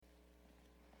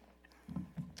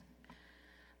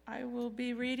I will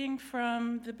be reading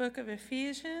from the book of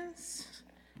Ephesians,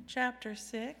 chapter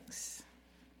 6.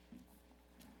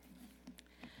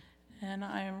 And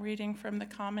I am reading from the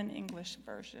Common English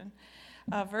Version,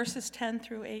 verses 10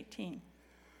 through 18.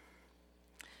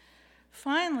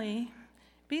 Finally,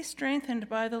 be strengthened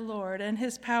by the Lord and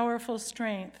his powerful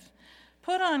strength.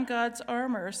 Put on God's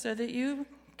armor so that you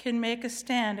can make a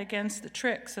stand against the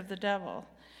tricks of the devil.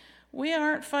 We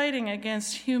aren't fighting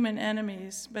against human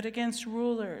enemies, but against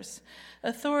rulers,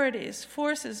 authorities,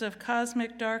 forces of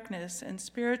cosmic darkness, and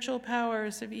spiritual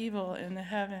powers of evil in the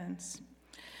heavens.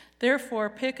 Therefore,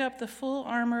 pick up the full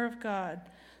armor of God,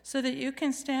 so that you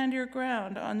can stand your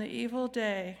ground on the evil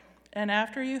day, and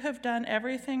after you have done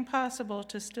everything possible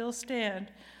to still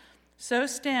stand, so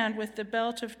stand with the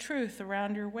belt of truth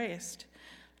around your waist,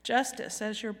 justice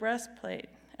as your breastplate,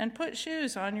 and put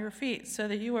shoes on your feet so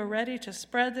that you are ready to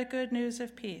spread the good news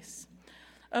of peace.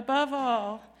 Above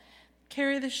all,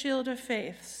 carry the shield of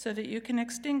faith so that you can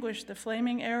extinguish the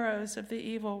flaming arrows of the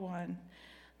evil one.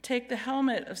 Take the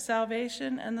helmet of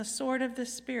salvation and the sword of the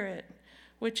Spirit,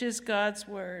 which is God's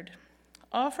word.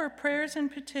 Offer prayers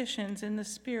and petitions in the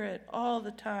Spirit all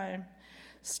the time.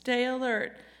 Stay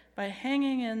alert by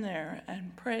hanging in there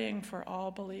and praying for all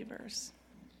believers.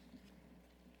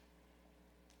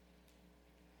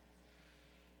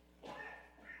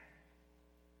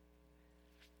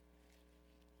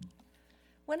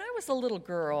 When I was a little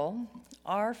girl,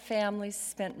 our family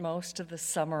spent most of the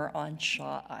summer on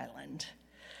Shaw Island.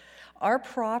 Our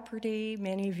property,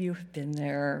 many of you have been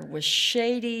there, was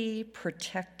shady,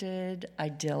 protected,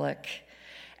 idyllic,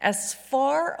 as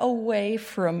far away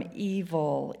from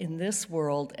evil in this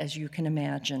world as you can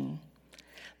imagine.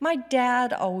 My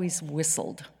dad always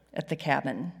whistled at the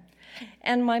cabin,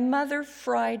 and my mother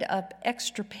fried up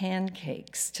extra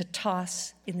pancakes to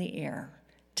toss in the air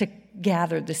to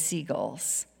gather the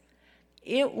seagulls.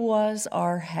 It was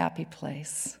our happy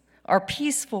place, our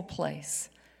peaceful place,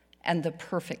 and the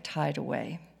perfect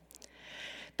hideaway.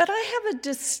 But I have a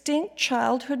distinct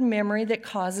childhood memory that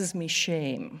causes me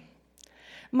shame.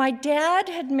 My dad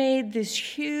had made this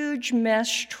huge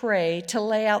mesh tray to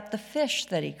lay out the fish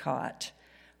that he caught,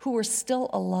 who were still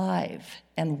alive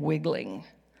and wiggling.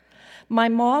 My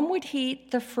mom would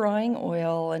heat the frying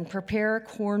oil and prepare a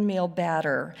cornmeal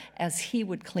batter as he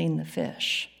would clean the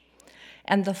fish.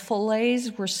 And the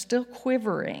fillets were still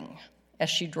quivering as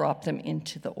she dropped them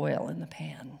into the oil in the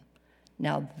pan.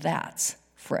 Now that's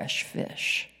fresh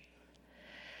fish.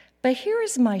 But here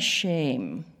is my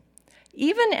shame.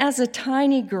 Even as a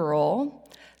tiny girl,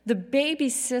 the baby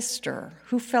sister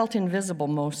who felt invisible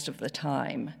most of the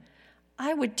time,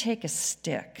 I would take a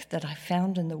stick that I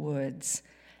found in the woods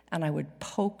and I would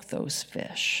poke those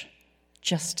fish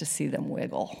just to see them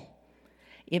wiggle.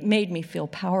 It made me feel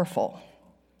powerful.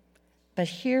 But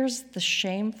here's the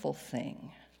shameful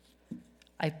thing.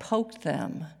 I poked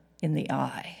them in the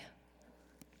eye.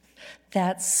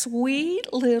 That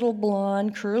sweet little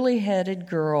blonde, curly-headed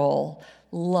girl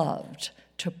loved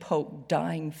to poke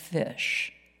dying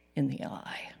fish in the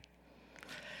eye.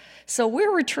 So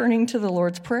we're returning to the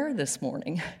Lord's Prayer this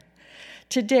morning.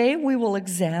 Today we will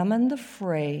examine the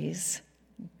phrase,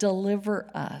 "Deliver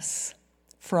us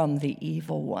from the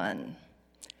evil one."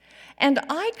 And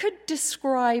I could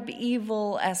describe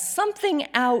evil as something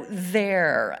out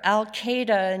there,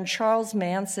 Al-Qaeda and Charles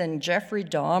Manson, Jeffrey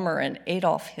Dahmer, and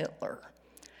Adolf Hitler.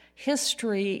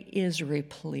 History is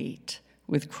replete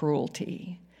with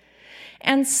cruelty.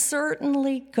 And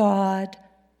certainly God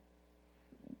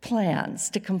plans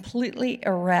to completely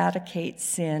eradicate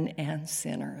sin and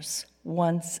sinners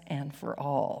once and for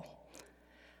all.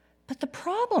 But the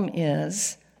problem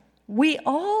is, we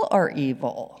all are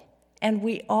evil. And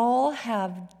we all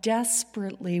have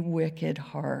desperately wicked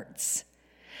hearts.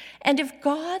 And if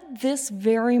God this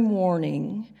very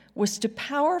morning was to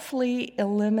powerfully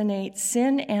eliminate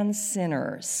sin and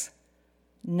sinners,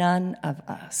 none of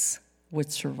us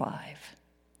would survive.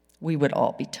 We would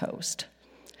all be toast.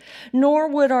 Nor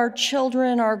would our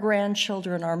children, our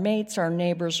grandchildren, our mates, our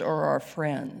neighbors, or our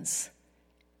friends.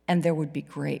 And there would be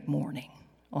great mourning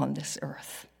on this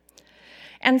earth.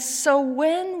 And so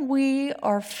when we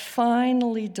are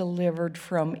finally delivered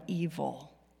from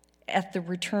evil at the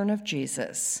return of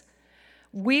Jesus,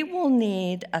 we will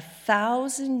need a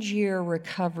 1,000-year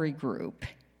recovery group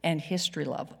and history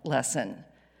lesson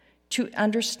to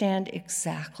understand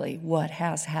exactly what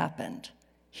has happened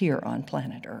here on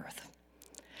planet Earth.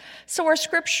 So our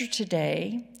scripture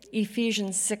today,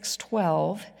 Ephesians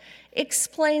 6:12,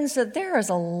 explains that there is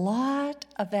a lot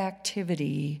of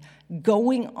activity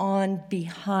going on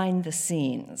behind the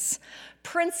scenes.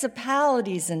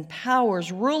 Principalities and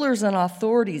powers, rulers and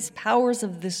authorities, powers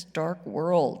of this dark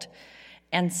world,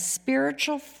 and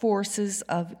spiritual forces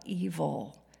of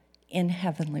evil in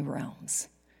heavenly realms.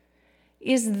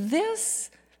 Is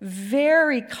this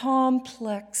very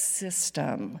complex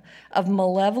system of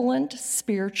malevolent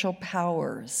spiritual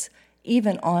powers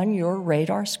even on your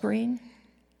radar screen?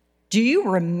 Do you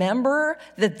remember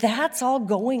that that's all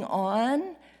going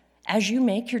on as you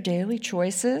make your daily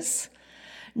choices?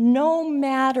 No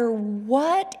matter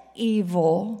what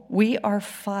evil we are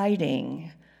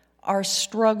fighting, our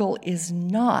struggle is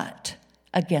not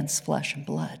against flesh and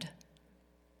blood.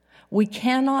 We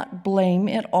cannot blame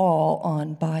it all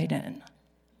on Biden.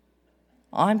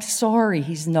 I'm sorry,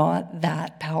 he's not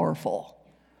that powerful.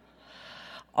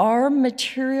 Our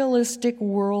materialistic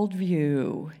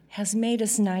worldview has made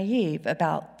us naive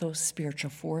about those spiritual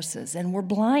forces, and we're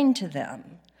blind to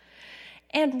them.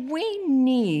 And we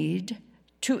need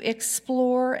to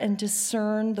explore and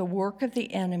discern the work of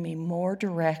the enemy more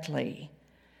directly,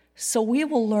 so we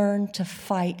will learn to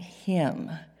fight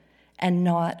him and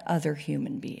not other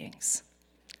human beings.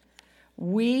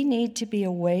 We need to be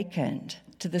awakened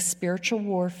to the spiritual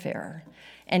warfare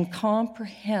and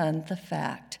comprehend the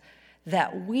fact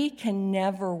that we can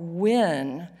never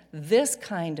win this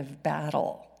kind of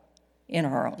battle in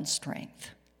our own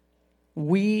strength.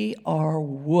 We are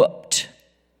whooped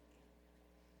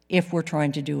if we're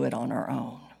trying to do it on our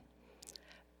own.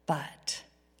 But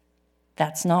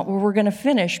that's not where we're going to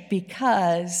finish,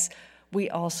 because we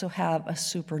also have a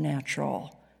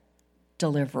supernatural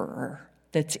deliverer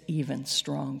that's even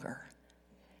stronger.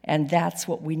 And that's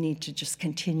what we need to just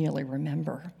continually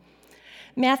remember.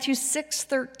 Matthew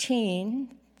 6:13,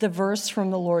 the verse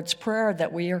from the Lord's Prayer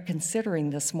that we are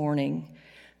considering this morning,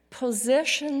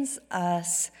 positions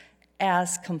us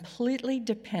as completely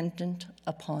dependent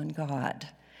upon God.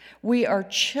 We are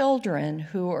children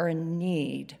who are in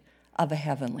need of a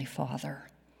heavenly Father.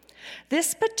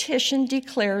 This petition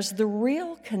declares the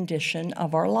real condition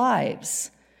of our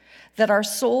lives, that our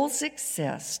souls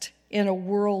exist in a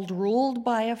world ruled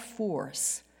by a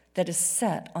force that is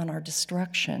set on our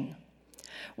destruction.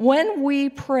 When we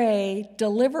pray,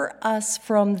 "Deliver us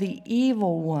from the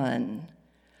evil one,"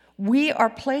 we are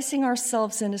placing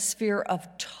ourselves in a sphere of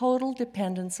total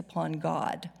dependence upon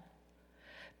God,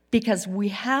 because we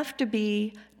have to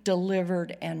be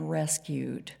delivered and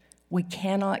rescued. We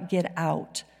cannot get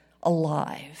out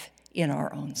alive in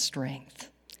our own strength.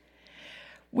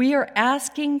 We are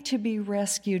asking to be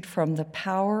rescued from the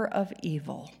power of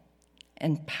evil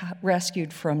and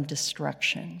rescued from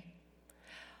destruction.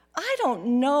 I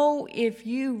don't know if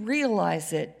you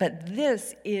realize it, but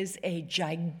this is a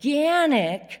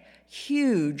gigantic,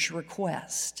 huge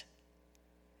request.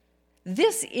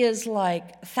 This is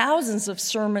like thousands of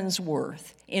sermons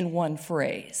worth in one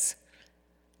phrase.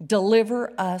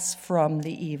 Deliver us from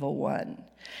the evil one.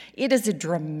 It is a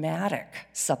dramatic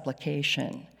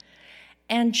supplication.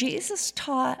 And Jesus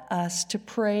taught us to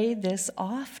pray this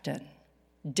often,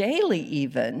 daily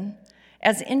even,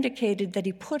 as indicated that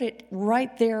he put it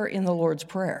right there in the Lord's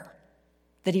Prayer,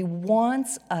 that he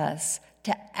wants us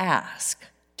to ask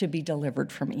to be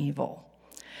delivered from evil.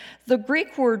 The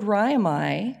Greek word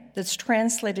raiomai, that's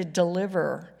translated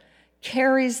deliver,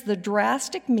 carries the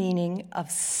drastic meaning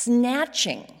of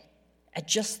snatching at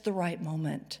just the right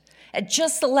moment. At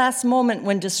just the last moment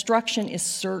when destruction is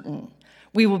certain,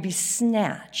 we will be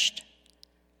snatched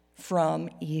from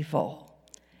evil,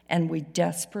 and we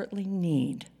desperately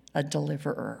need a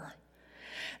deliverer.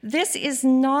 This is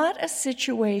not a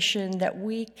situation that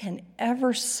we can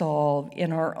ever solve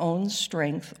in our own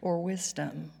strength or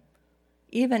wisdom,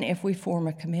 even if we form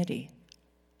a committee.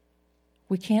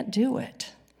 We can't do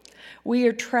it. We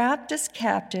are trapped as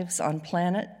captives on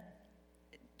planet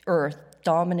Earth,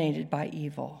 dominated by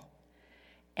evil.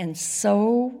 And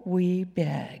so we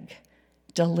beg,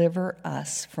 deliver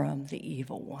us from the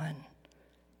evil one.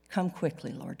 Come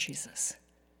quickly, Lord Jesus.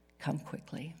 Come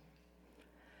quickly.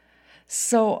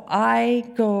 So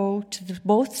I go to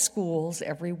both schools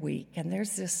every week, and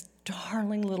there's this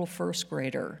darling little first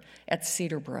grader at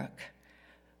Cedarbrook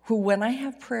who, when I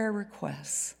have prayer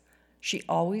requests, she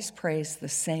always prays the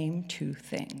same two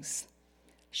things.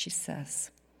 She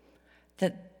says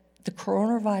that the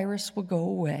coronavirus will go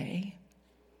away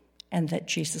and that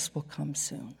Jesus will come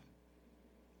soon.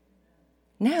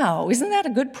 Now, isn't that a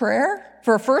good prayer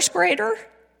for a first grader?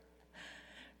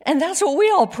 And that's what we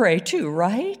all pray too,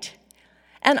 right?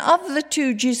 And of the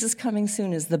two, Jesus coming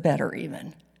soon is the better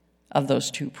even of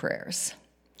those two prayers.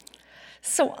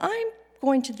 So I'm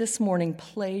going to this morning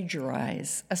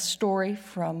plagiarize a story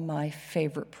from my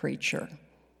favorite preacher,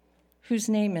 whose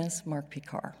name is Mark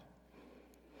Picard.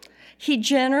 He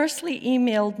generously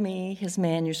emailed me his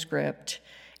manuscript,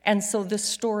 and so this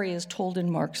story is told in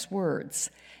Mark's words.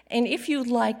 And if you'd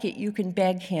like it, you can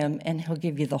beg him, and he'll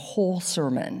give you the whole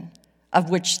sermon, of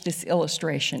which this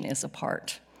illustration is a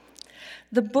part.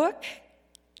 The book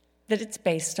that it's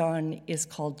based on is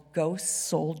called Ghost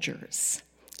Soldiers.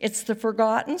 It's the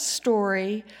forgotten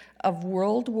story of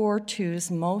World War II's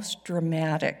most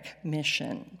dramatic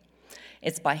mission.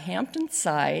 It's by Hampton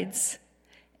Sides,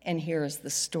 and here is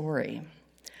the story.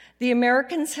 The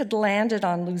Americans had landed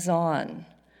on Luzon.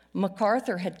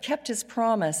 MacArthur had kept his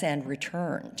promise and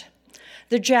returned.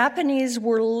 The Japanese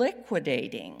were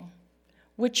liquidating,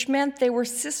 which meant they were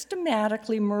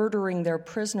systematically murdering their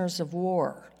prisoners of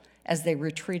war as they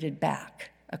retreated back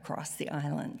across the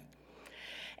island.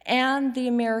 And the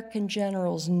American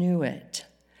generals knew it.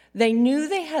 They knew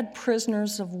they had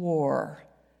prisoners of war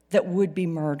that would be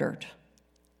murdered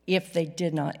if they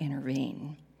did not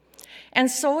intervene.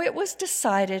 And so it was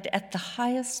decided at the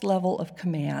highest level of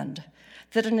command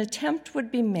that an attempt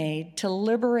would be made to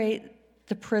liberate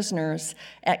the prisoners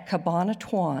at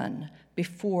Cabanatuan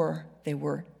before they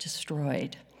were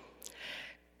destroyed.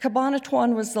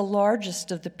 Cabanatuan was the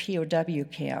largest of the POW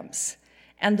camps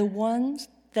and the one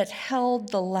that held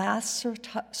the last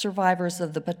survivors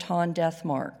of the Bataan Death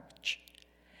March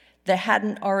that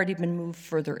hadn't already been moved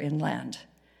further inland.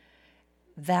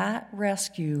 That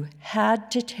rescue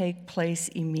had to take place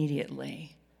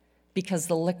immediately because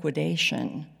the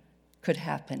liquidation could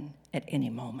happen at any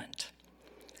moment.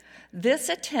 This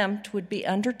attempt would be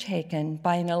undertaken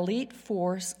by an elite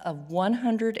force of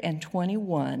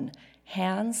 121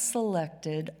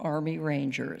 hand-selected Army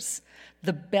Rangers,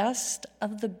 the best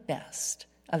of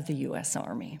the U.S.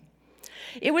 Army.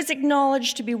 It was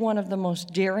acknowledged to be one of the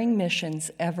most daring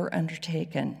missions ever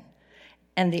undertaken,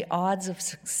 and the odds of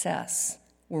success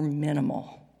were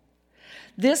minimal.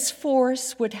 This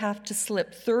force would have to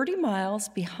slip 30 miles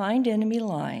behind enemy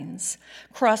lines,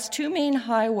 cross two main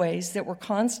highways that were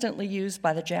constantly used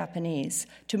by the Japanese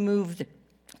to move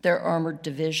their armored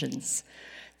divisions.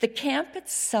 The camp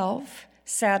itself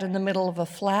sat in the middle of a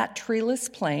flat, treeless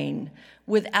plain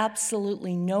with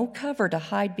absolutely no cover to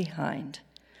hide behind.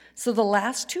 So the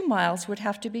last 2 miles would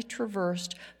have to be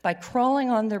traversed by crawling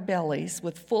on their bellies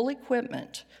with full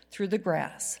equipment through the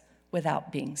grass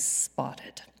without being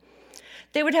spotted.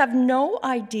 They would have no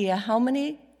idea how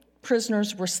many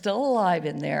prisoners were still alive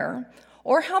in there,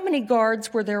 or how many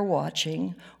guards were there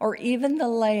watching, or even the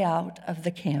layout of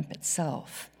the camp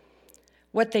itself.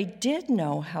 What they did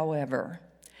know, however,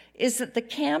 is that the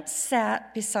camp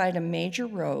sat beside a major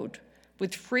road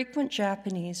with frequent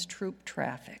Japanese troop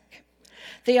traffic.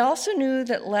 They also knew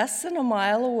that less than a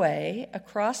mile away,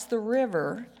 across the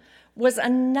river, was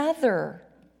another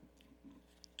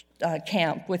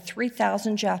camp with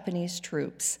 3,000 Japanese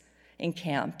troops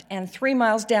encamped, and 3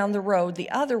 miles down the road,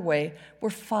 the other way, were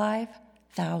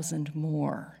 5,000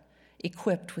 more,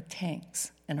 equipped with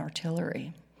tanks and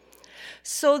artillery.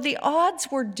 So the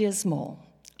odds were dismal.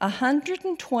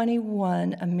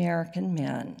 121 American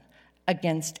men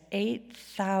against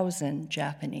 8,000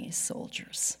 Japanese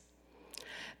soldiers.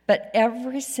 But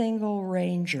every single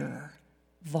ranger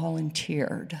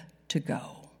volunteered to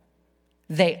go.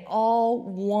 They all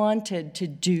wanted to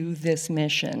do this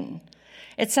mission.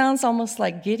 It sounds almost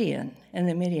like Gideon and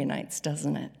the Midianites,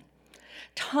 doesn't it?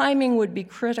 Timing would be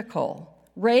critical.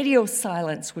 Radio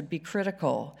silence would be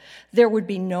critical. There would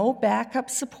be no backup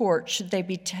support should they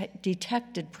be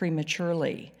detected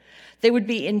prematurely. They would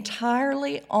be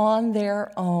entirely on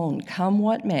their own, come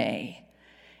what may.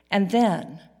 And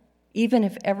then, even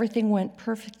if everything went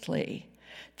perfectly,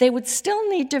 they would still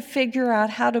need to figure out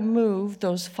how to move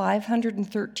those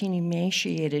 513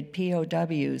 emaciated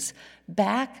POWs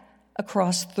back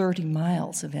across 30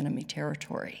 miles of enemy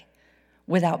territory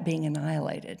without being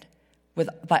annihilated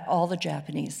by all the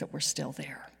Japanese that were still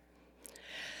there.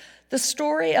 The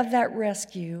story of that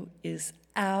rescue is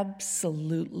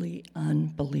absolutely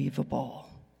unbelievable.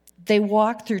 They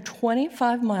walked through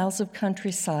 25 miles of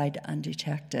countryside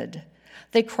undetected.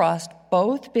 They crossed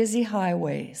both busy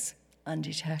highways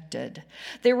undetected.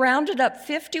 They rounded up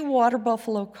 50 water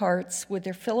buffalo carts with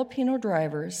their Filipino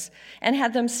drivers and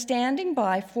had them standing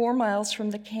by 4 miles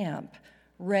from the camp,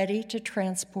 ready to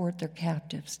transport their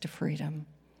captives to freedom.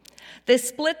 They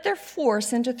split their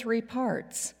force into 3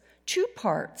 parts, 2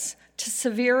 parts to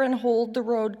severe and hold the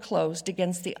road closed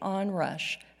against the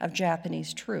onrush of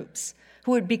Japanese troops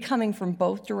who would be coming from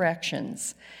both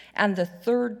directions, and the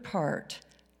 3rd part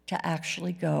to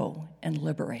actually go and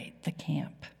liberate the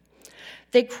camp.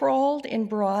 They crawled in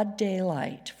broad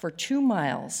daylight for 2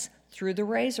 miles through the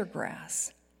razor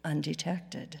grass,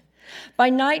 undetected. By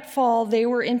nightfall, they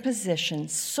were in position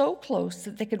so close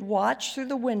that they could watch through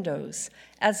the windows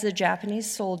as the Japanese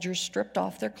soldiers stripped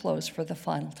off their clothes for the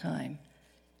final time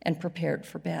and prepared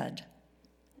for bed.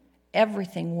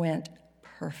 Everything went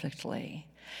perfectly,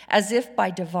 as if by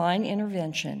divine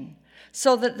intervention,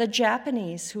 so that the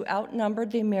Japanese, who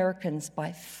outnumbered the Americans by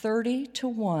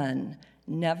 30-1,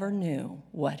 never knew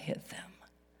what hit them.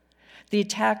 The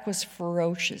attack was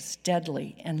ferocious,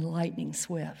 deadly, and lightning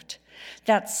swift.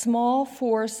 That small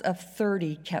force of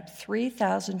 30 kept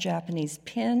 3,000 Japanese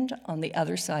pinned on the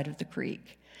other side of the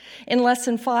creek. In less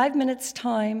than 5 minutes'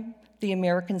 time, the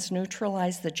Americans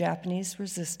neutralized the Japanese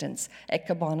resistance at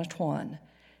Cabanatuan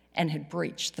and had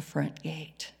breached the front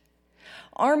gate.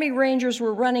 Army Rangers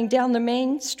were running down the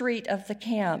main street of the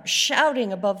camp,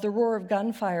 shouting above the roar of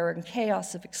gunfire and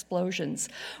chaos of explosions,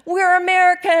 "We're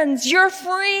Americans! You're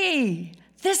free!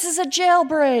 This is a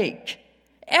jailbreak!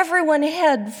 Everyone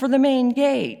head for the main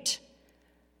gate!"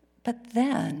 But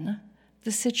then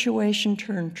the situation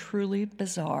turned truly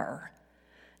bizarre.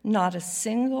 Not a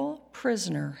single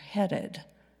prisoner headed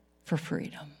for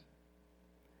freedom.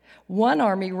 One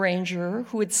Army Ranger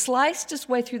who had sliced his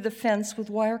way through the fence with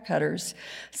wire cutters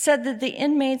said that the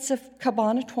inmates of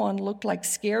Cabanatuan looked like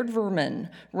scared vermin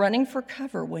running for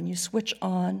cover when you switch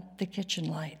on the kitchen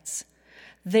lights.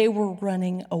 They were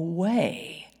running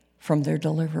away from their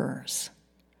deliverers.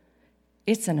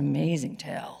 It's an amazing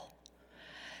tale.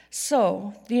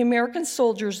 So the American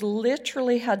soldiers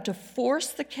literally had to force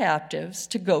the captives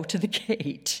to go to the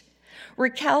gate.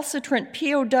 Recalcitrant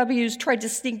POWs tried to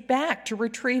sneak back to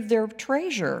retrieve their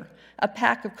treasure, a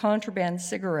pack of contraband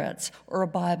cigarettes or a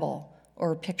Bible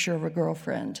or a picture of a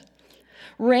girlfriend.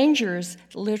 Rangers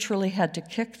literally had to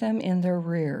kick them in their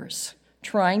rears,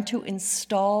 trying to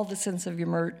install the sense of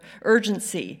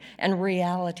urgency and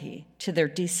reality to their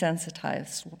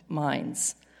desensitized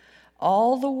minds.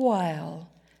 All the while,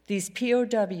 these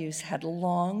POWs had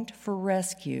longed for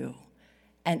rescue,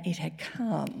 and it had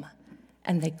come,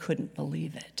 and they couldn't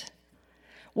believe it.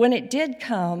 When it did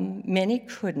come, many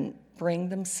couldn't bring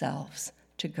themselves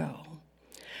to go.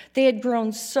 They had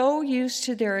grown so used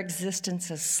to their existence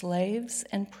as slaves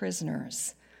and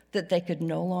prisoners that they could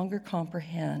no longer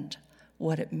comprehend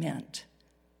what it meant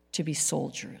to be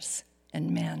soldiers and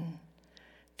men.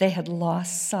 They had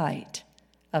lost sight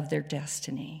of their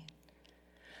destiny.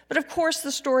 But of course,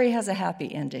 the story has a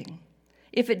happy ending.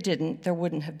 If it didn't, there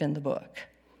wouldn't have been the book.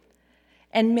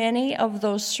 And many of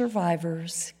those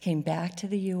survivors came back to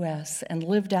the U.S. and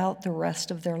lived out the rest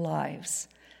of their lives.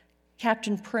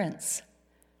 Captain Prince,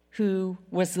 who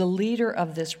was the leader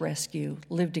of this rescue,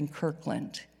 lived in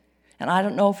Kirkland. And I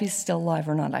don't know if he's still alive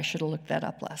or not. I should have looked that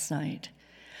up last night.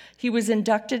 He was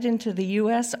inducted into the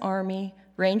U.S. Army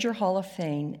Ranger Hall of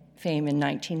Fame in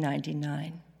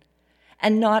 1999.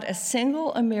 And not a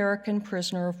single American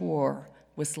prisoner of war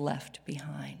was left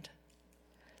behind.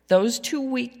 Those too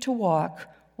weak to walk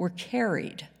were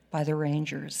carried by the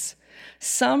Rangers.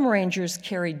 Some Rangers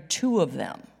carried 2 of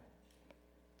them,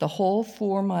 the whole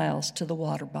 4 miles to the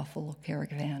Water Buffalo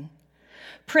caravan.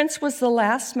 Prince was the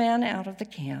last man out of the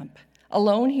camp.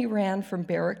 Alone he ran from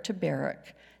barrack to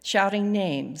barrack, shouting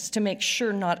names to make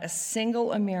sure not a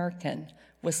single American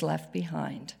was left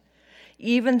behind,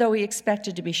 even though he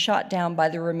expected to be shot down by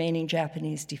the remaining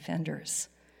Japanese defenders.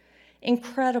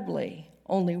 Incredibly,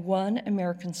 only 1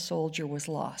 American soldier was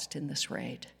lost in this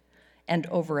raid, and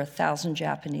over 1,000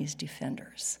 Japanese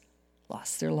defenders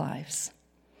lost their lives.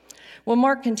 Well,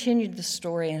 Mark continued the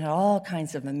story and had all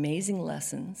kinds of amazing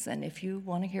lessons, and if you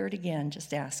want to hear it again,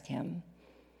 just ask him.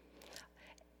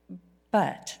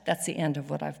 But that's the end of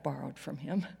what I've borrowed from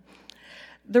him.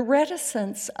 The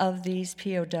reticence of these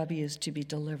POWs to be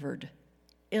delivered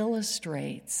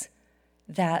illustrates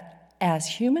that as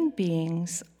human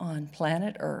beings on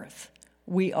planet Earth,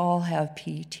 we all have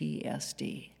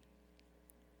PTSD,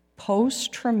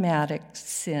 post-traumatic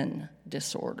sin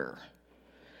disorder.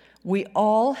 We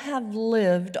all have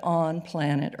lived on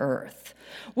planet Earth.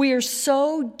 We are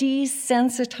so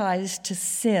desensitized to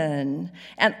sin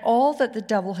and all that the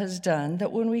devil has done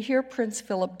that when we hear Prince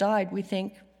Philip died, we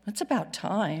think, it's about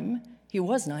time. He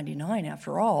was 99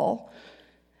 after all.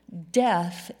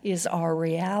 Death is our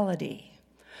reality.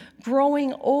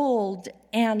 Growing old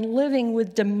and living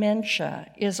with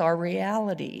dementia is our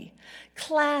reality.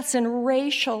 Class and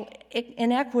racial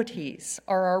inequities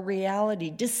are our reality.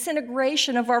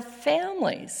 Disintegration of our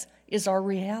families is our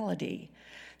reality.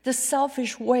 The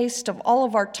selfish waste of all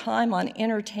of our time on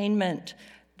entertainment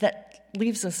that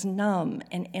leaves us numb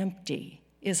and empty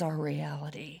is our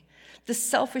reality. The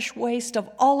selfish waste of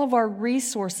all of our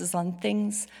resources on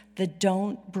things that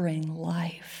don't bring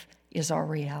life is our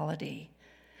reality.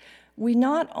 we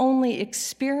not only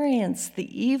experience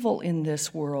the evil in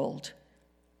this world,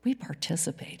 we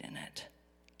participate in it.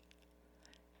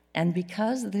 And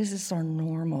because this is our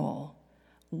normal,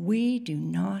 we do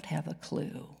not have a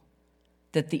clue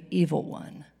that the evil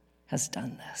one has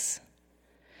done this.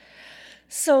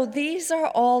 So these are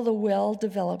all the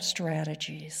well-developed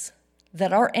strategies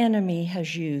that our enemy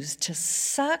has used to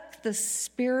suck the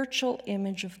spiritual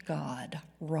image of God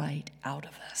right out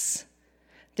of us.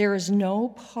 There is no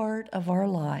part of our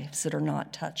lives that are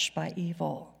not touched by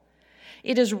evil.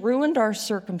 It has ruined our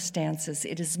circumstances.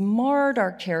 It has marred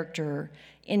our character.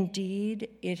 Indeed,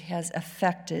 it has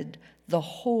affected the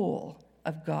whole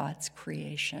of God's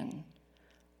creation.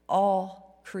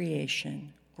 All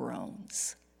creation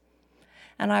groans.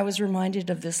 And I was reminded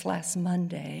of this last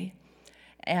Monday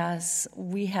as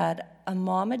we had a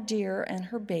mama deer and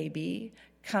her baby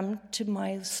come to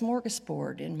my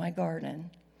smorgasbord in my garden.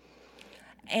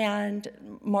 And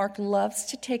Mark loves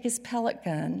to take his pellet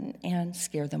gun and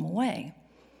scare them away.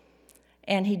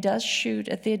 And he does shoot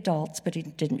at the adults, but he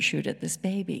didn't shoot at this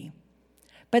baby.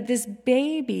 But this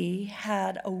baby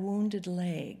had a wounded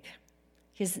leg.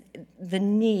 The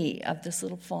knee of this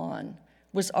little fawn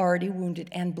was already wounded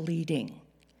and bleeding.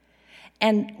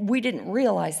 And we didn't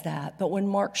realize that, but when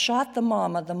Mark shot the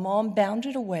mom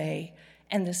bounded away,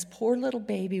 and this poor little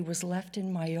baby was left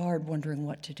in my yard wondering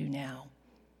what to do now.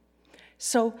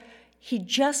 So he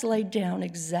just laid down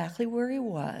exactly where he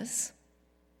was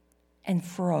and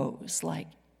froze, like,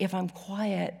 if I'm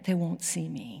quiet, they won't see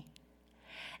me.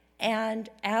 And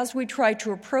as we tried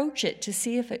to approach it to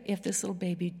see if this little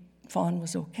baby fawn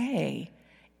was okay,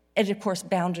 it, of course,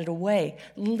 bounded away,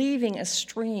 leaving a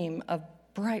stream of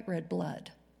bright red blood.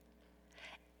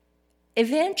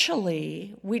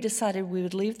 Eventually, we decided we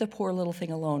would leave the poor little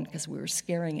thing alone because we were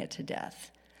scaring it to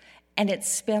death. And it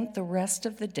spent the rest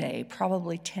of the day,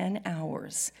 probably 10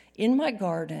 hours, in my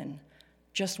garden,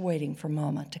 just waiting for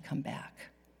Mama to come back.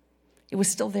 It was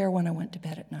still there when I went to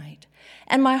bed at night.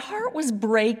 And my heart was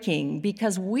breaking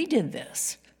because we did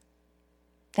this.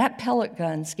 That pellet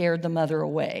gun scared the mother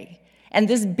away. And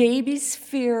this baby's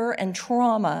fear and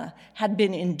trauma had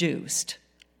been induced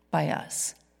by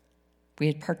us. We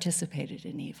had participated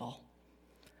in evil.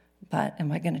 But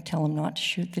am I going to tell him not to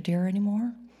shoot the deer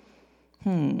anymore?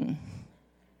 I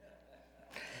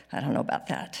don't know about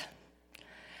that.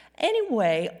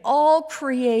 Anyway, all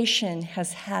creation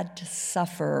has had to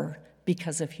suffer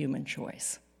because of human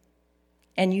choice.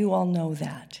 And you all know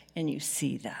that, and you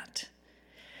see that.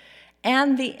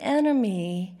 And the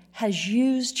enemy has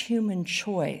used human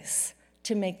choice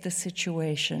to make the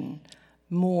situation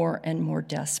more and more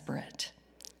desperate.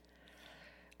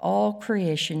 All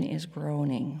creation is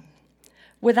groaning.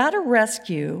 Without a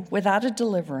rescue, without a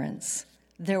deliverance,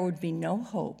 there would be no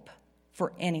hope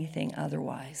for anything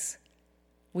otherwise.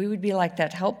 We would be like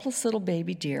that helpless little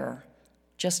baby deer,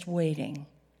 just waiting.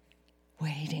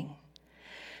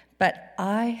 But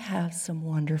I have some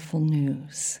wonderful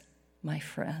news, my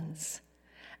friends.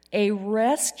 A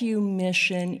rescue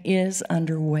mission is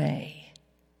underway.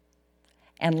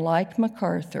 And like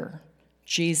MacArthur,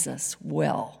 Jesus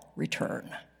will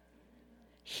return.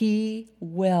 He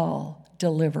will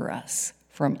deliver us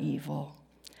from evil.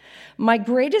 My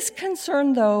greatest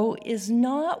concern, though, is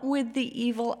not with the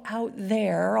evil out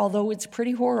there, although it's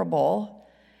pretty horrible.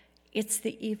 It's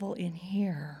the evil in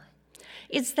here.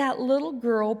 It's that little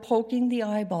girl poking the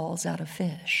eyeballs out of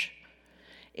fish.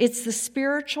 It's the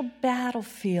spiritual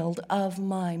battlefield of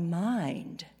my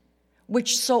mind,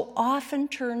 which so often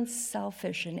turns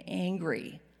selfish and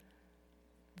angry.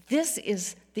 This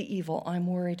is the evil I'm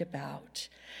worried about.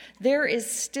 There is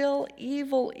still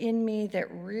evil in me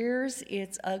that rears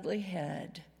its ugly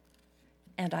head,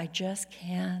 and I just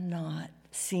cannot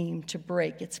seem to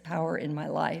break its power in my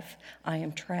life. I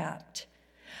am trapped.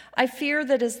 I fear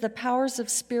that as the powers of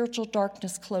spiritual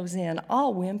darkness close in,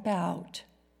 I'll wimp out.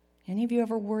 Any of you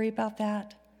ever worry about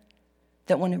that?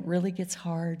 That when it really gets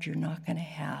hard, you're not going to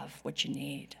have what you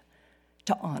need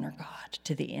to honor God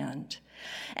to the end.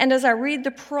 And as I read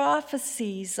the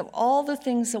prophecies of all the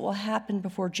things that will happen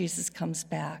before Jesus comes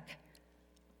back,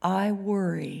 I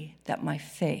worry that my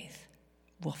faith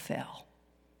will fail.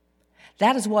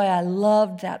 That is why I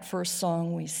loved that first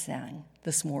song we sang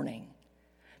this morning.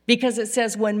 Because it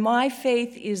says, when my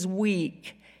faith is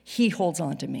weak, he holds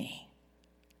on to me.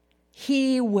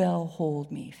 He will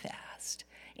hold me fast.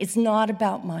 It's not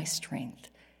about my strength.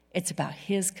 It's about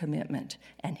his commitment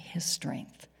and his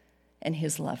strength and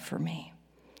his love for me.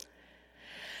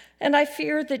 And I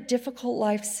fear that difficult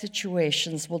life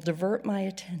situations will divert my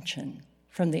attention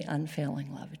from the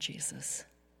unfailing love of Jesus.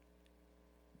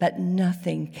 But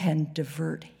nothing can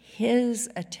divert his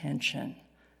attention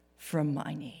from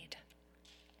my need.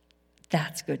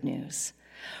 That's good news.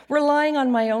 Relying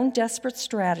on my own desperate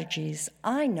strategies,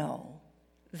 I know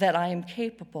that I am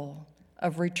capable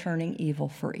of returning evil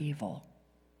for evil.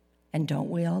 And don't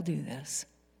we all do this?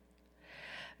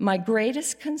 My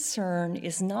greatest concern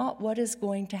is not what is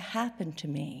going to happen to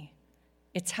me,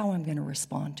 it's how I'm going to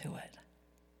respond to it.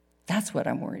 That's what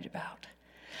I'm worried about.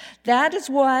 That is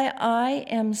why I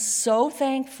am so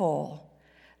thankful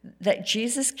that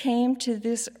Jesus came to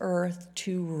this earth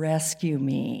to rescue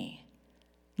me,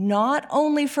 not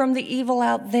only from the evil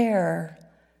out there,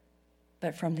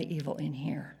 but from the evil in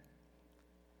here.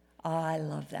 I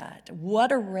love that.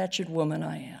 What a wretched woman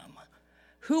I am.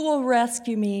 Who will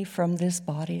rescue me from this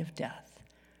body of death?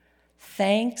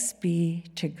 Thanks be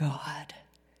to God.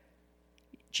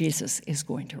 Jesus is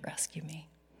going to rescue me.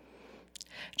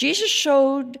 Jesus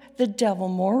showed the devil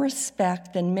more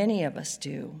respect than many of us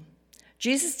do.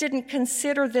 Jesus didn't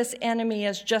consider this enemy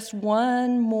as just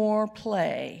one more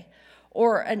play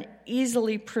or an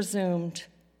easily presumed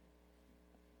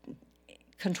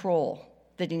control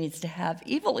that he needs to have.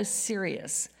 Evil is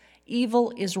serious.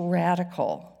 Evil is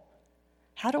radical.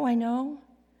 How do I know?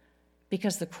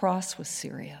 Because the cross was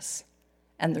serious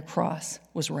and the cross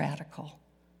was radical.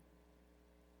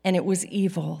 And it was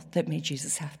evil that made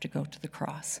Jesus have to go to the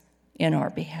cross in our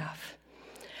behalf.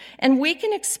 And we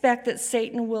can expect that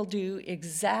Satan will do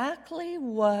exactly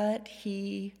what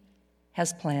he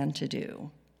has planned to do.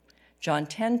 John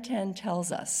 10:10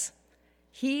 tells us,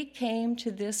 he came to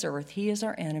this earth, he is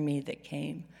our enemy that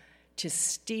came to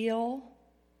steal,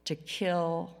 to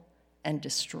kill, and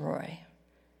destroy.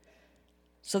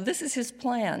 So this is his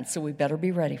plan, so we better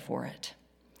be ready for it.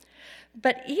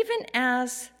 But even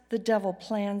as the devil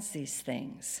plans these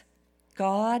things,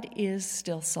 God is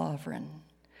still sovereign,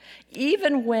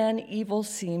 even when evil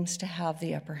seems to have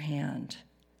the upper hand.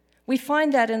 We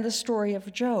find that in the story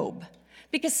of Job,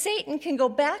 because Satan can go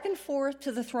back and forth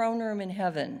to the throne room in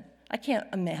heaven. I can't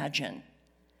imagine.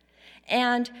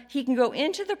 And he can go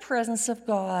into the presence of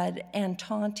God and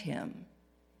taunt him.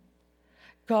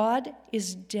 God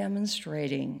is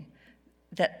demonstrating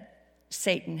that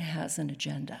Satan has an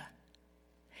agenda.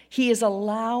 He is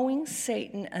allowing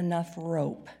Satan enough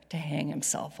rope to hang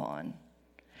himself on.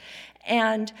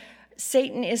 And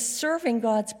Satan is serving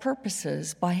God's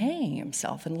purposes by hanging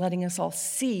himself and letting us all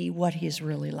see what he's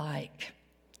really like.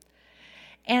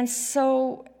 And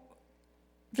so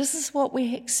this is what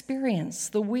we experience.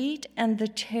 The wheat and the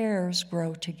tares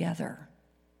grow together.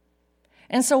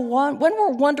 And so when we're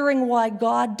wondering why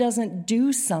God doesn't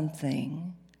do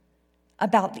something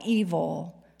about the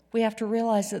evil, we have to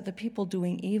realize that the people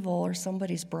doing evil are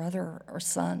somebody's brother or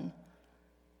son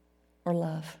or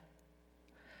love.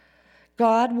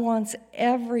 God wants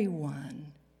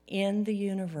everyone in the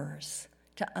universe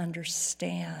to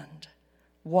understand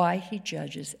why he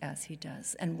judges as he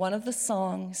does. And one of the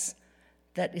songs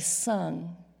that is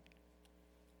sung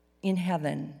in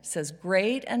heaven says,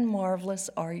 "Great and marvelous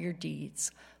are your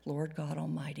deeds, Lord God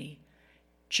Almighty.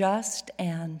 Just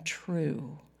and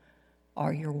true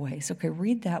are your ways." Okay,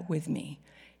 read that with me.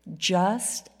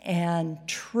 Just and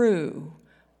true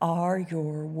are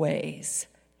your ways,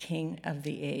 King of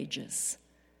the ages.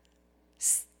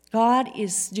 God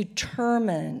is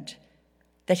determined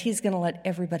that he's going to let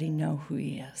everybody know who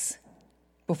he is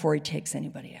before he takes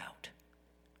anybody out,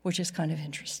 which is kind of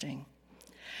interesting.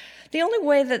 The only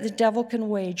way that the devil can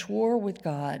wage war with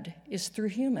God is through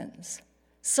humans.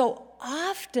 So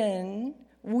often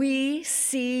we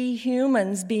see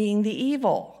humans being the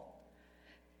evil.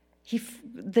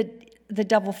 The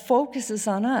devil focuses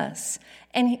on us,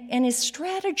 and his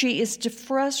strategy is to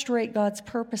frustrate God's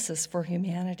purposes for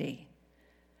humanity.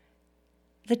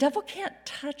 The devil can't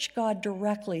touch God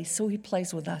directly, so he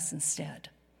plays with us instead.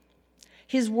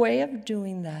 His way of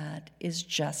doing that is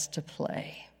just to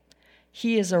play.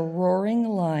 He is a roaring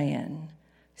lion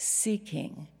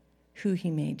seeking who he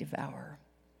may devour.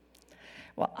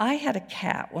 Well, I had a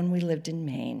cat when we lived in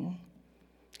Maine.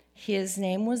 His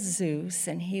name was Zeus,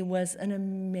 and he was an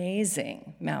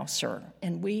amazing mouser.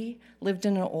 And we lived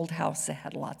in an old house that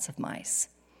had lots of mice.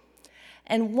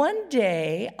 And one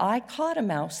day, I caught a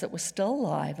mouse that was still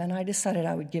alive, and I decided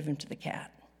I would give him to the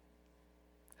cat.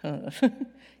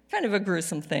 Kind of a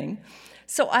gruesome thing.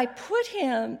 So I put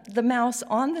the mouse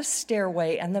on the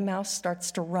stairway, and the mouse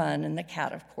starts to run, and the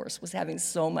cat, of course, was having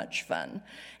so much fun.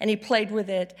 And he played with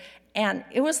it, and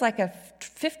it was like a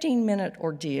 15-minute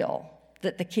ordeal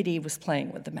that the kitty was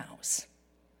playing with the mouse.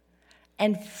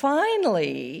 And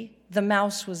finally, the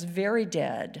mouse was very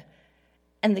dead,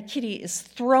 and the kitty is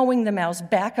throwing the mouse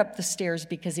back up the stairs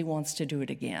because he wants to do it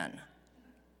again.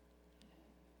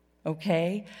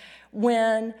 okay?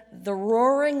 When the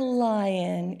roaring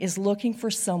lion is looking for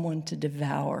someone to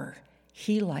devour,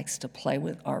 he likes to play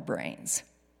with our brains.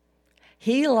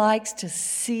 He likes to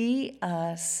see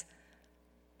us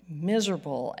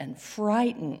miserable and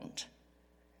frightened.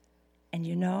 And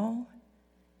you know,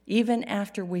 even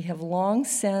after we have long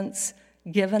since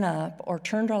given up or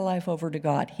turned our life over to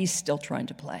God, he's still trying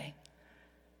to play.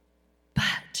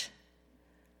 But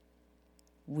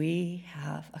we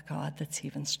have a God that's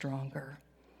even stronger.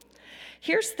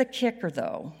 Here's the kicker,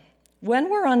 though. When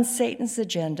we're on Satan's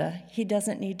agenda, he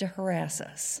doesn't need to harass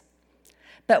us.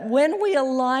 But when we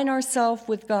align ourselves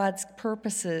with God's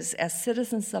purposes as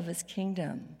citizens of his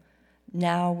kingdom,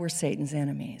 now we're Satan's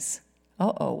enemies.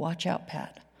 Watch out,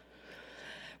 Pat.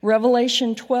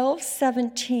 Revelation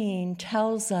 12:17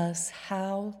 tells us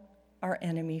how our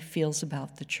enemy feels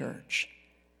about the church.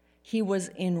 He was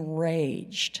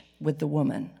enraged with the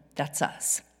woman. That's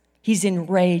us. He's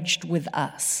enraged with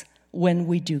us when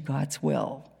we do God's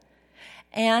will.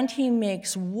 And he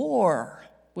makes war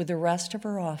with the rest of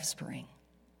our offspring.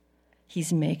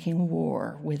 He's making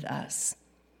war with us.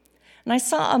 And I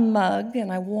saw a mug,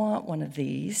 and I want one of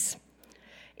these.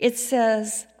 It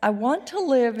says, I want to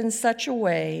live in such a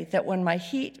way that when my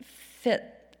feet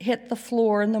hit the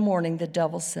floor in the morning, the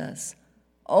devil says,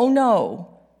 oh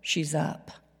no, she's up.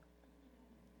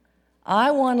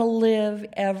 I want to live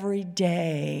every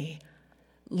day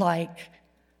like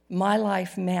my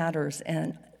life matters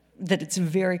and that it's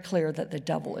very clear that the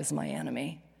devil is my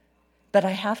enemy. But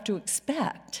I have to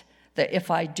expect that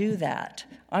if I do that,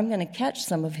 I'm going to catch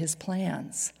some of his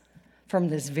plans from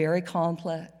this very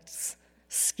complex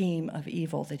scheme of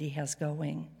evil that he has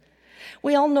going.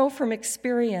 We all know from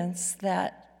experience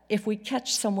that if we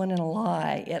catch someone in a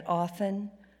lie, it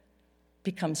often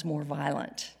becomes more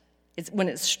violent. When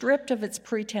it's stripped of its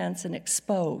pretense and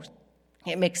exposed,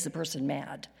 it makes the person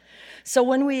mad. So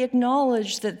when we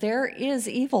acknowledge that there is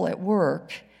evil at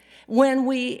work, when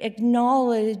we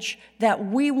acknowledge that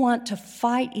we want to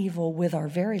fight evil with our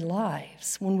very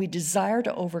lives, when we desire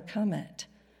to overcome it,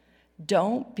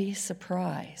 don't be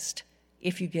surprised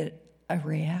if you get a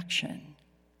reaction.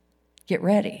 Get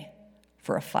ready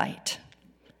for a fight.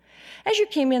 As you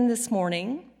came in this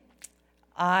morning,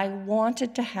 I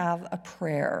wanted to have a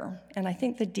prayer, and I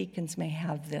think the deacons may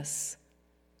have this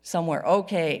somewhere.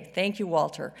 Okay, thank you,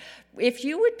 Walter. If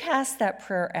you would pass that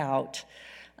prayer out,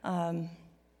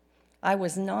 I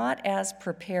was not as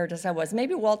prepared as I was.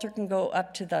 Maybe Walter can go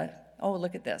up to the,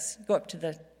 look at this. Go up to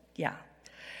the, yeah.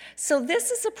 So this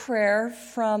is a prayer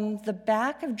from the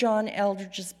back of John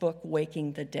Eldredge's book,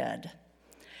 Waking the Dead.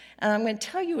 And I'm going to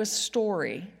tell you a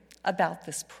story about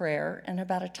this prayer and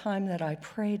about a time that I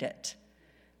prayed it,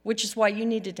 which is why you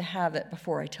needed to have it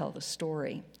before I tell the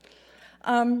story.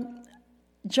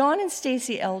 John and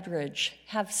Stacy Eldredge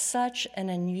have such an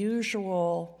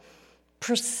unusual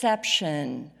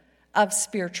perception of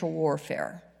spiritual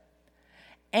warfare.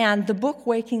 And the book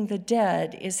Waking the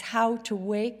Dead is how to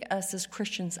wake us as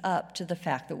Christians up to the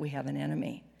fact that we have an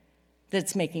enemy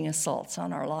that's making assaults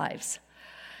on our lives.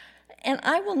 And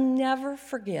I will never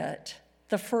forget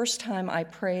the first time I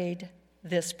prayed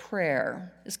this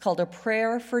prayer. It's called A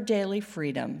Prayer for Daily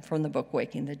Freedom from the book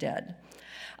Waking the Dead.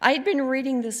 I had been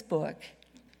reading this book,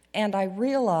 and I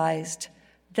realized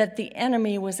that the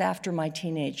enemy was after my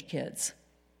teenage kids.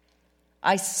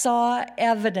 I saw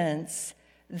evidence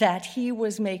that he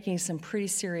was making some pretty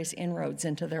serious inroads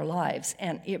into their lives,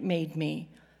 and it made me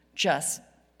just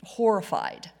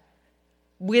horrified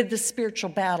with the spiritual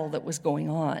battle that was going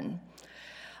on.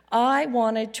 I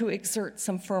wanted to exert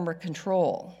some firmer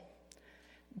control,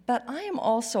 but I am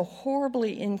also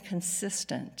horribly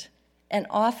inconsistent, and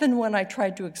often when I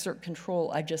tried to exert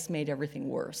control, I just made everything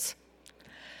worse.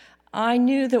 I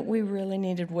knew that we really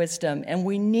needed wisdom, and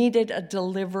we needed a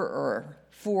deliverer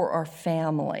for our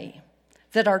family,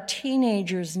 that our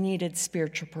teenagers needed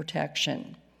spiritual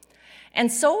protection.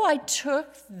 And so I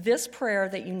took this prayer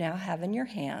that you now have in your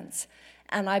hands,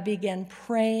 and I began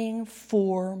praying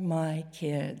for my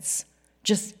kids,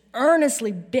 just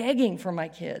earnestly begging for my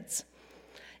kids.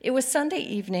 It was Sunday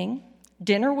evening,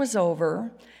 dinner was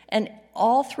over, and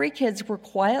all three kids were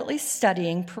quietly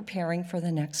studying, preparing for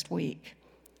the next week.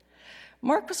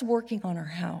 Mark was working on our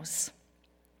house.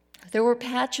 There were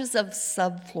patches of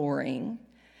subflooring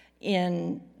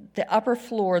in the upper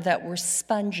floor that were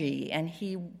spongy, and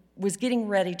he was getting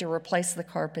ready to replace the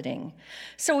carpeting.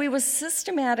 So he was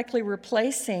systematically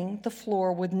replacing the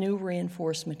floor with new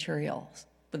reinforced materials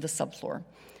with the subfloor.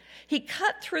 He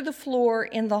cut through the floor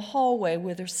in the hallway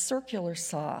with a circular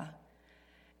saw,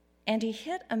 and he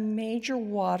hit a major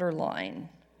water line,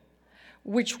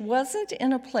 which wasn't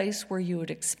in a place where you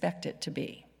would expect it to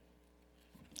be.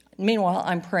 Meanwhile,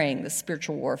 I'm praying the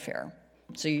spiritual warfare.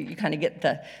 So you kind of get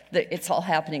it's all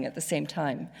happening at the same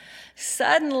time.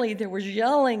 Suddenly, there was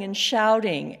yelling and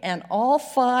shouting, and all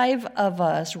 5 of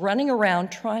us running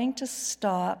around trying to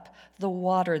stop the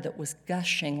water that was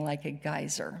gushing like a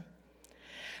geyser.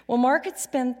 Well, Mark had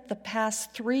spent the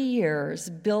past 3 years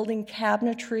building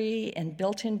cabinetry and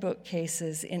built-in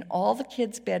bookcases in all the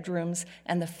kids' bedrooms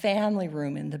and the family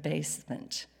room in the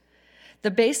basement.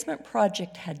 The basement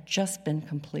project had just been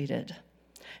completed.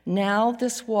 Now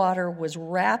this water was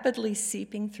rapidly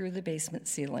seeping through the basement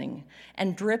ceiling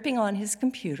and dripping on his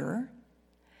computer,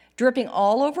 dripping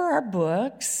all over our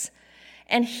books,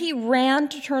 and he ran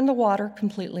to turn the water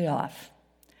completely off.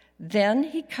 Then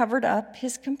he covered up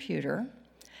his computer,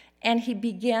 and he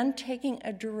began taking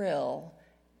a drill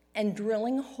and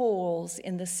drilling holes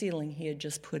in the ceiling he had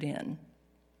just put in,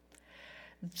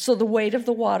 so the weight of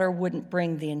the water wouldn't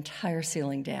bring the entire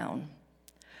ceiling down.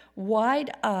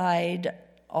 Wide-eyed,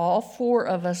 all 4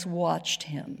 of us watched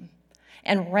him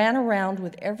and ran around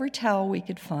with every towel we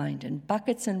could find and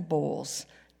buckets and bowls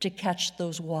to catch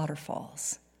those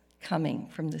waterfalls coming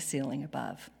from the ceiling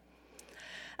above.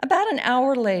 About an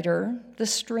hour later, the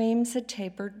streams had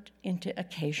tapered into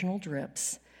occasional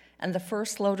drips, and the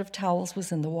first load of towels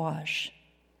was in the wash.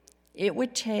 It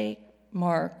would take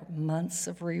Mark months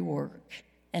of rework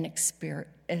and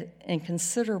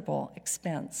considerable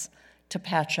expense to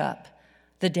patch up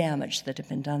the damage that had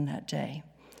been done that day.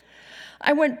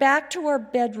 I went back to our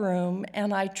bedroom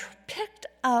and I picked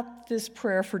up this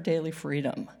prayer for daily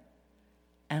freedom.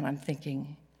 And I'm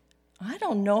thinking, I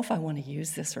don't know if I want to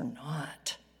use this or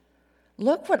not.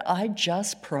 Look what I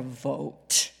just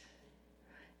provoked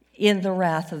in the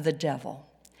wrath of the devil.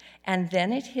 And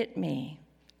then it hit me.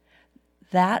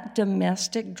 That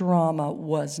domestic drama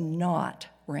was not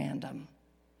random.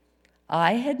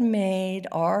 I had made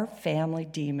our family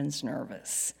demons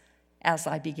nervous as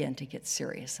I began to get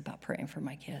serious about praying for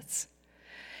my kids.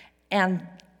 And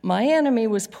my enemy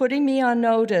was putting me on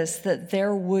notice that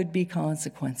there would be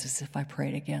consequences if I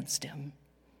prayed against him.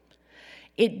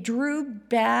 It drew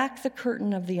back the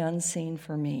curtain of the unseen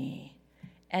for me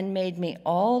and made me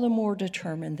all the more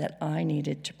determined that I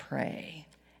needed to pray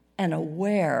and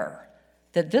aware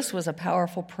that this was a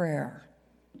powerful prayer.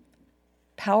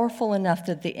 Powerful enough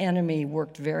that the enemy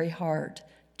worked very hard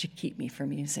to keep me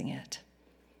from using it.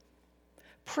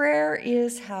 Prayer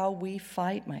is how we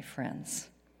fight, my friends.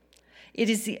 It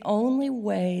is the only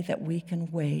way that we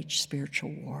can wage spiritual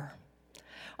war.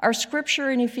 Our scripture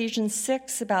in Ephesians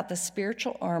 6 about the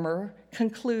spiritual armor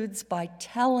concludes by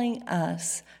telling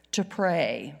us to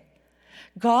pray.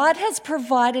 God has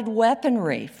provided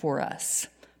weaponry for us,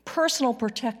 personal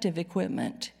protective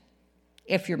equipment,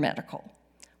 if you're medical.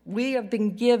 We have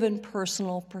been given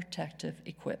personal protective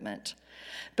equipment.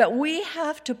 But we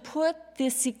have to put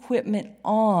this equipment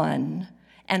on,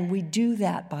 and we do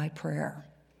that by prayer.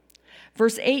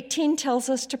 Verse 18 tells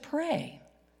us to pray.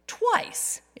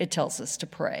 Twice it tells us to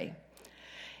pray.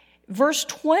 Verse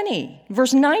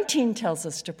 19 tells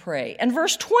us to pray. And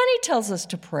verse 20 tells us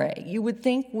to pray. You would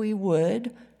think we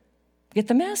would get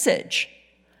the message.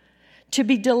 To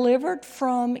be delivered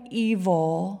from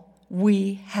evil,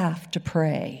 we have to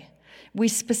pray. We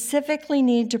specifically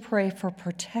need to pray for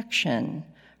protection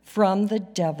from the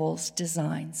devil's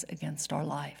designs against our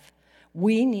life.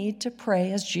 We need to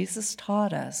pray as Jesus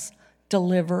taught us,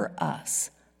 deliver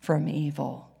us from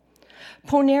evil.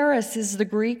 Poneris is the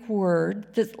Greek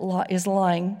word that is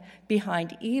lying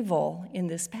behind evil in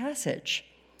this passage.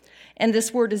 And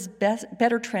this word is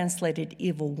better translated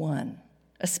evil one,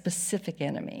 a specific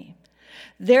enemy.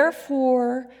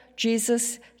 Therefore,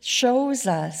 Jesus shows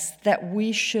us that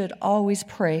we should always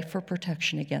pray for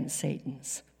protection against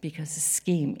Satan's, because his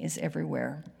scheme is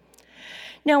everywhere.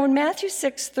 Now, in Matthew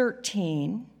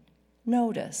 6:13,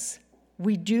 notice,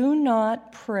 we do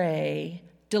not pray,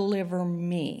 deliver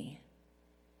me.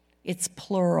 It's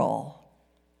plural,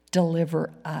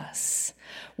 deliver us.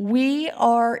 We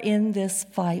are in this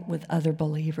fight with other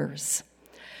believers.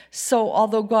 So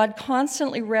although God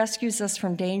constantly rescues us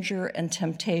from danger and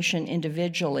temptation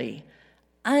individually,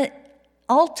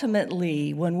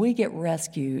 ultimately, when we get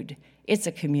rescued, it's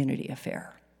a community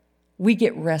affair. We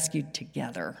get rescued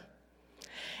together.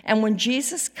 And when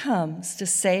Jesus comes to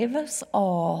save us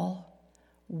all,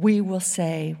 we will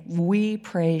say, we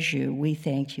praise you, we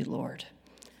thank you, Lord.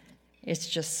 It's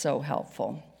just so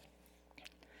helpful.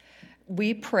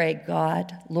 We pray,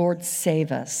 God, Lord,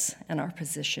 save us, and our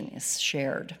position is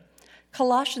shared.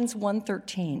 Colossians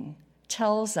 1:13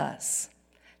 tells us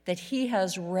that he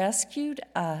has rescued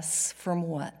us from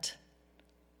what?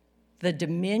 the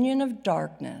dominion of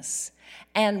darkness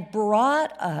and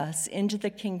brought us into the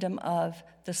kingdom of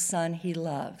the Son he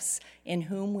loves, in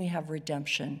whom we have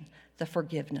redemption, the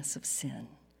forgiveness of sin.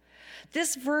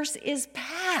 This verse is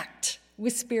packed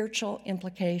with spiritual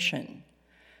implication.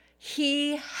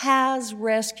 He has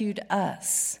rescued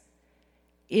us.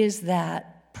 Is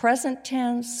that present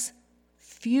tense,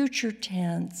 future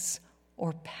tense,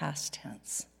 or past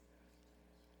tense?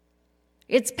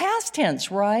 It's past tense,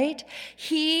 right?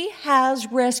 He has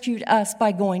rescued us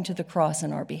by going to the cross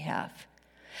on our behalf.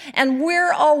 And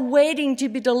we're all waiting to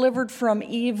be delivered from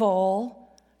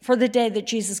evil for the day that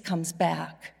Jesus comes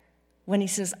back, when he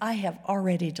says, I have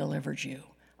already delivered you.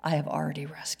 I have already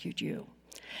rescued you.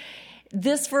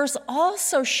 This verse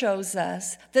also shows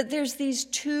us that there's these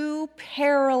two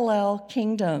parallel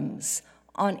kingdoms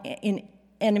in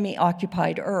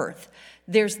enemy-occupied earth.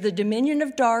 There's the dominion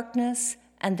of darkness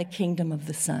and the kingdom of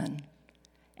the Son.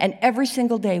 And every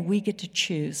single day we get to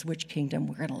choose which kingdom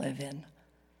we're going to live in,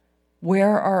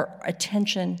 where our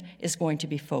attention is going to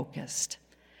be focused.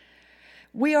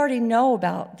 We already know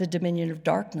about the dominion of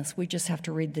darkness. We just have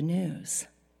to read the news.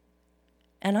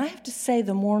 And I have to say,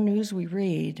 the more news we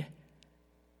read,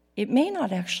 it may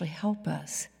not actually help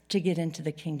us to get into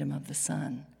the kingdom of the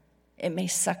Son. It may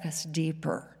suck us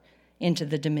deeper into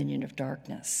the dominion of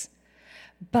darkness.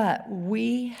 But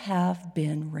we have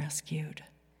been rescued.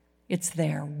 It's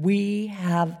there. We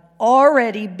have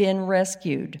already been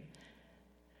rescued.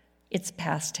 It's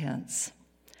past tense.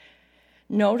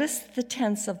 Notice the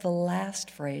tense of the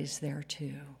last phrase there,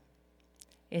 too.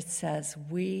 It says,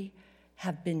 we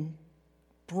have been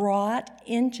brought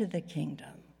into the kingdom.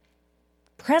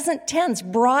 Present tense,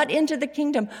 brought into the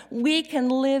kingdom. We can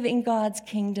live in God's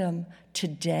kingdom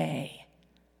today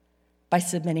by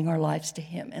submitting our lives to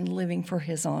him and living for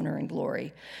his honor and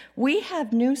glory. We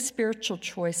have new spiritual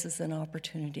choices and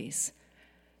opportunities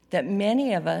that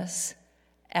many of us,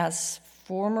 as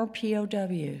former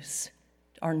POWs,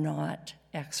 are not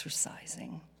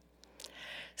exercising.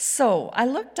 So I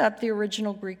looked up the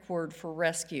original Greek word for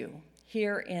rescue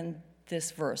here in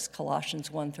this verse, Colossians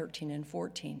 1:13 and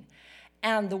 14.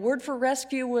 And the word for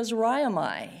rescue was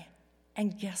raiomai.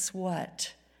 And guess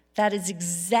what? That is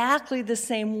exactly the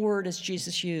same word as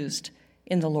Jesus used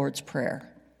in the Lord's Prayer.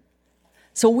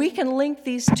 So we can link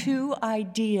these two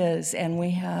ideas, and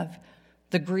we have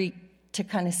the Greek to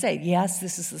kind of say, yes,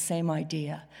 this is the same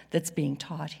idea that's being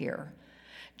taught here.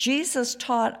 Jesus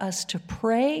taught us to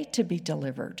pray to be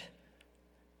delivered,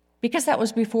 because that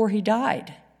was before he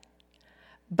died.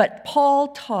 But Paul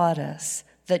taught us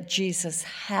that Jesus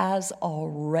has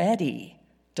already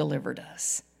delivered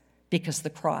us, because the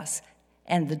cross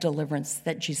and the deliverance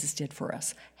that Jesus did for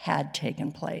us had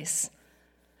taken place.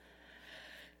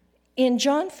 In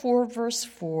John 4, verse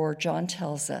 4, John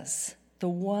tells us, in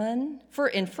 1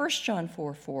 John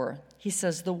 4:4, he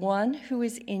says, the one who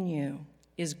is in you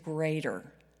is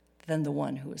greater than the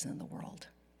one who is in the world.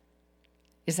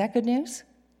 Is that good news?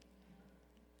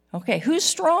 Okay, who's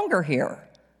stronger here?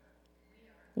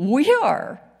 We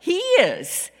are. He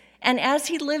is. And as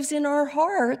he lives in our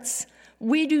hearts,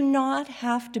 we do not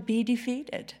have to be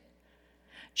defeated.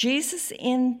 Jesus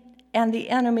and the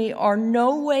enemy are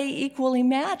no way equally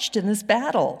matched in this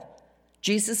battle.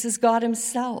 Jesus is God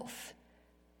himself,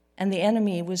 and the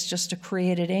enemy was just a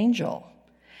created angel.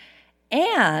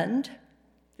 And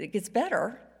it gets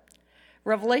better.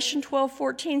 Revelation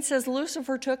 12:14 says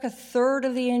Lucifer took 1/3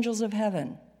 of the angels of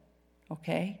heaven.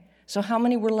 Okay? So how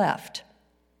many were left?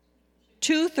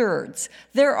 2/3.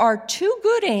 There are 2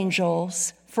 good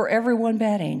angels for every 1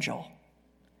 bad angel.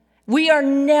 We are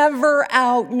never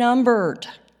outnumbered.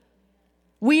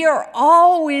 We are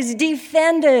always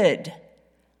defended.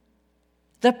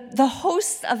 The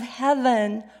hosts of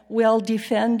heaven will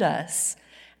defend us.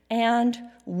 And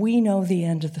we know the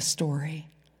end of the story,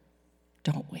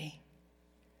 don't we?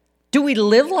 Do we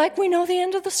live like we know the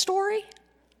end of the story?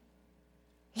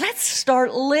 Let's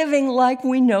start living like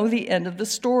we know the end of the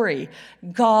story.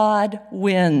 God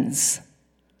wins.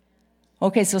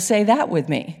 Okay, so say that with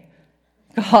me.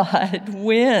 God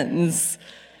wins.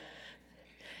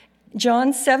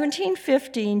 John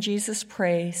 17:15, Jesus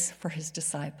prays for his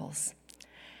disciples.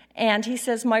 And he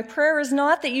says, my prayer is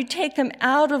not that you take them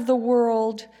out of the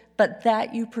world, but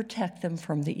that you protect them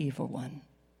from the evil one.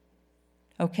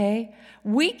 Okay?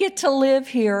 We get to live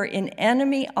here in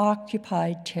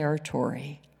enemy-occupied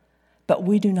territory, but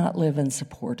we do not live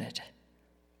unsupported.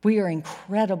 We are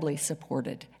incredibly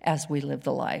supported as we live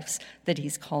the lives that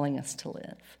he's calling us to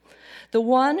live. The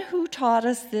one who taught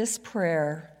us this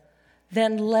prayer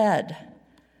then led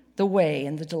the way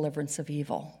in the deliverance of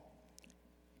evil.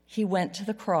 He went to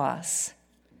the cross,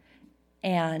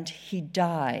 and he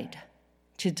died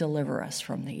to deliver us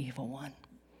from the evil one.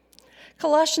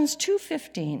 Colossians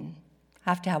 2:15, I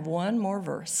have to have one more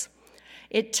verse.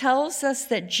 It tells us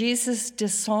that Jesus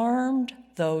disarmed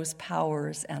those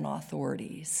powers and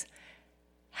authorities.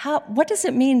 What does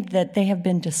it mean that they have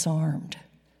been disarmed?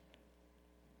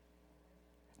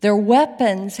 Their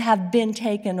weapons have been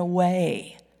taken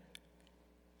away.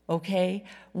 Okay?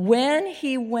 When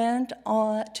he went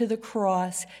on to the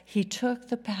cross, he took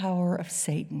the power of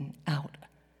Satan out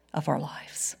of our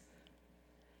lives.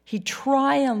 He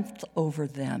triumphed over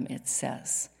them, it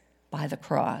says, by the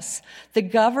cross. The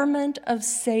government of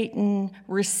Satan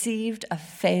received a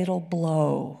fatal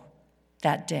blow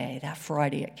that day, that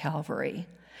Friday at Calvary.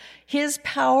 His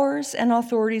powers and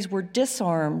authorities were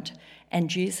disarmed, and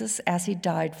Jesus, as he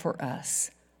died for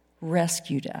us,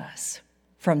 rescued us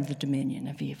from the dominion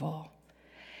of evil.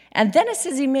 And then it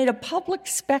says he made a public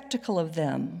spectacle of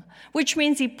them, which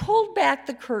means he pulled back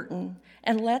the curtain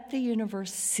and let the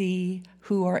universe see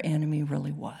who our enemy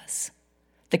really was.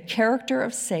 The character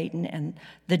of Satan and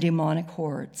the demonic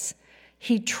hordes.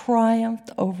 He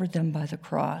triumphed over them by the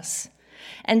cross.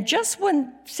 And just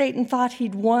when Satan thought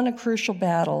he'd won a crucial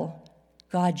battle,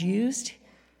 God used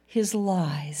his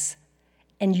lies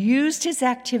and used his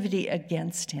activity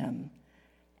against him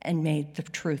and made the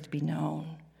truth be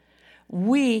known.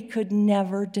 We could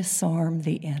never disarm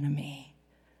the enemy,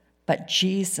 but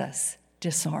Jesus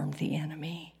disarmed the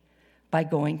enemy by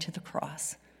going to the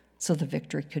cross so the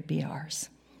victory could be ours.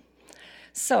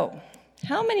 So,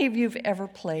 how many of you have ever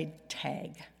played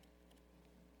tag?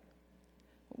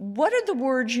 What are the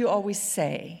words you always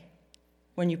say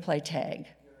when you play tag?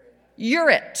 You're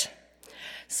it.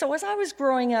 So as I was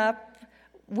growing up,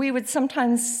 we would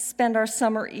sometimes spend our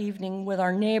summer evening with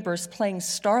our neighbors playing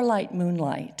Starlight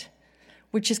Moonlight,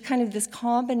 which is kind of this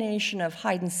combination of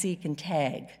hide and seek and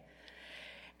tag.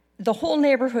 The whole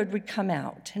neighborhood would come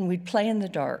out and we'd play in the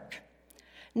dark.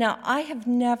 Now, I have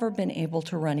never been able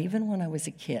to run, even when I was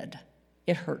a kid.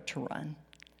 It hurt to run.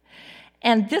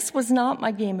 And this was not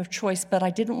my game of choice, but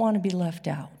I didn't want to be left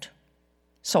out,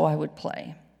 so I would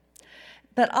play.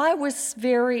 But I was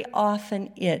very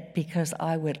often it because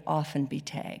I would often be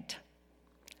tagged.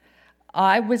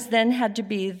 I was then had to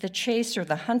be the chaser,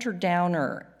 the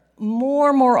hunter-downer,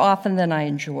 more often than I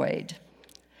enjoyed.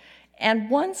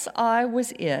 And once I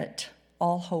was it,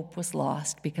 all hope was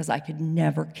lost because I could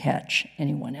never catch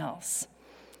anyone else.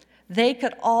 They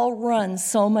could all run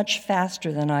so much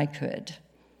faster than I could.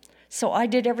 So I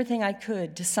did everything I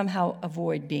could to somehow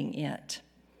avoid being it.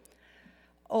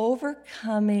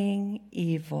 Overcoming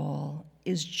evil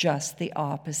is just the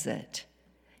opposite.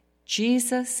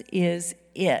 Jesus is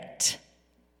it,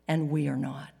 and we are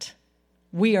not.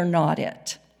 We are not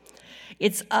it.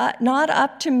 It's not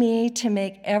up to me to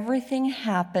make everything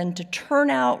happen, to turn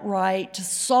out right, to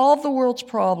solve the world's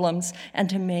problems, and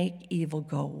to make evil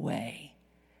go away.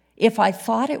 If I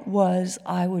thought it was,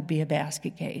 I would be a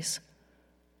basket case.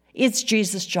 It's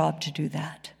Jesus' job to do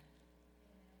that,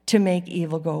 to make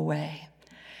evil go away.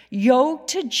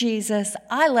 Yoked to Jesus,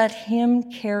 I let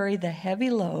him carry the heavy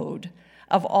load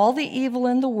of all the evil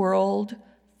in the world,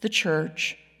 the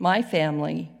church, my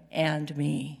family, and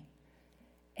me.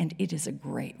 And it is a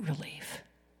great relief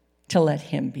to let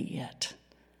him be it.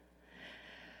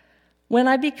 When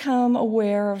I become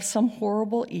aware of some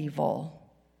horrible evil,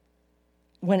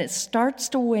 when it starts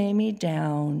to weigh me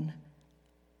down,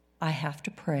 I have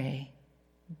to pray,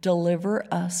 deliver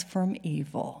us from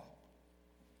evil.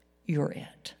 You're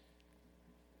it.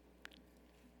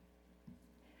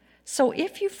 So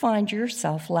if you find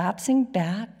yourself lapsing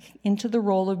back into the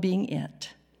role of being it,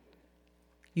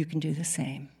 you can do the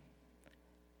same.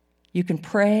 You can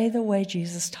pray the way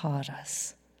Jesus taught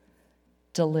us.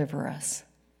 Deliver us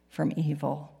from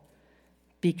evil,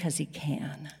 because he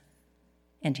can,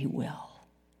 and he will,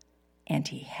 and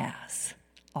he has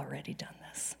already done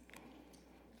this.